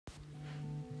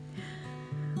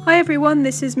Hi everyone,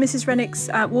 this is Mrs. Rennick's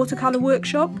Watercolour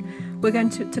Workshop.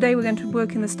 Today we're going to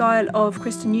work in the style of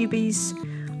Krysten Newby's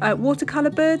watercolour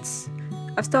birds.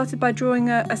 I've started by drawing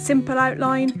a simple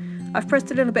outline. I've pressed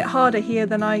a little bit harder here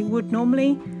than I would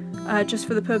normally, just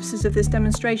for the purposes of this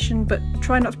demonstration, but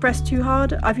try not to press too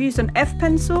hard. I've used an F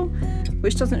pencil,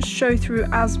 which doesn't show through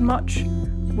as much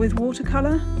with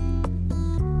watercolour.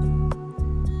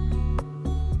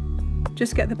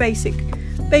 Just get the basic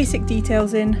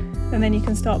details in, and then you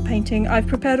can start painting. I've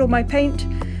prepared all my paint.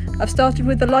 I've started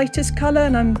with the lightest colour,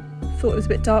 and I thought it was a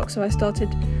bit dark, so I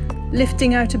started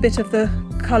lifting out a bit of the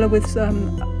colour with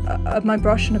my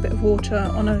brush and a bit of water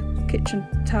on a kitchen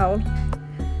towel.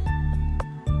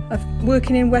 I'm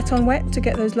working in wet on wet to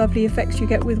get those lovely effects you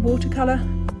get with watercolour.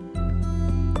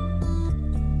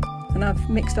 And I've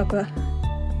mixed up a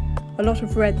lot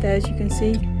of red there, as you can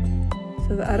see,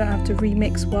 so that I don't have to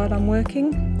remix while I'm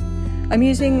working. I'm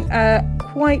using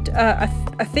quite a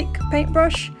thick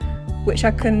paintbrush, which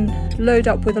I can load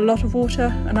up with a lot of water,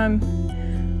 and I'm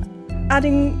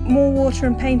adding more water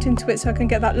and paint into it so I can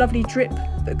get that lovely drip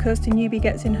that Krysten Newby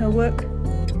gets in her work.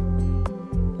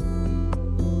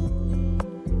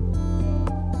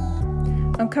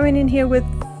 I'm coming in here with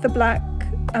the black,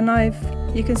 and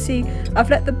you can see I've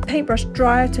let the paintbrush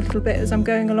dry out a little bit as I'm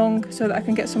going along so that I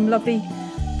can get some lovely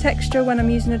texture when I'm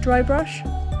using a dry brush.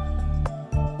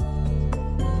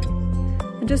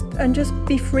 And just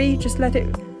be free, just let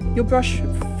your brush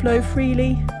flow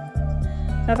freely.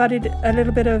 I've added a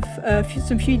little bit of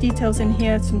some few details in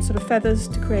here, some sort of feathers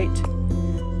to create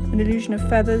an illusion of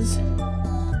feathers.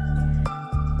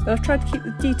 But I've tried to keep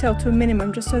the detail to a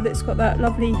minimum, just so that it's got that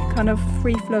lovely kind of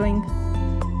free-flowing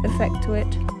effect to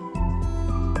it.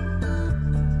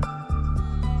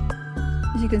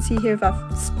 As you can see here,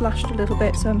 I've splashed a little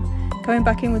bit, so I'm going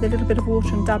back in with a little bit of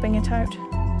water and dabbing it out.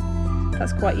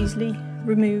 That's quite easily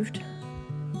removed.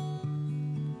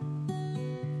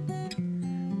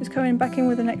 Just coming back in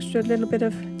with an extra little bit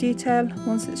of detail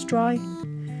once it's dry.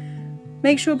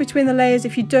 Make sure between the layers,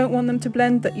 if you don't want them to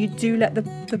blend, that you do let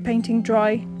the painting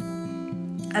dry.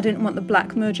 I didn't want the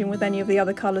black merging with any of the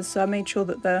other colours, so I made sure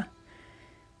that the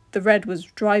red was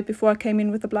dry before I came in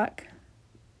with the black.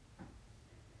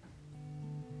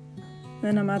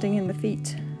 Then I'm adding in the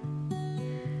feet.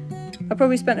 I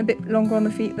probably spent a bit longer on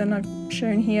the feet than I've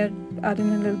shown here, adding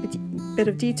a little bit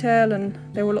of detail, and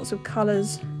there were lots of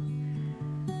colours.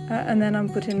 And then I'm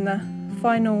putting the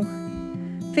final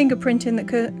fingerprint in that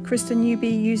Krysten Newby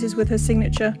uses with her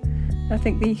signature. I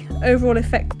think the overall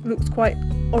effect looks quite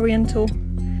oriental.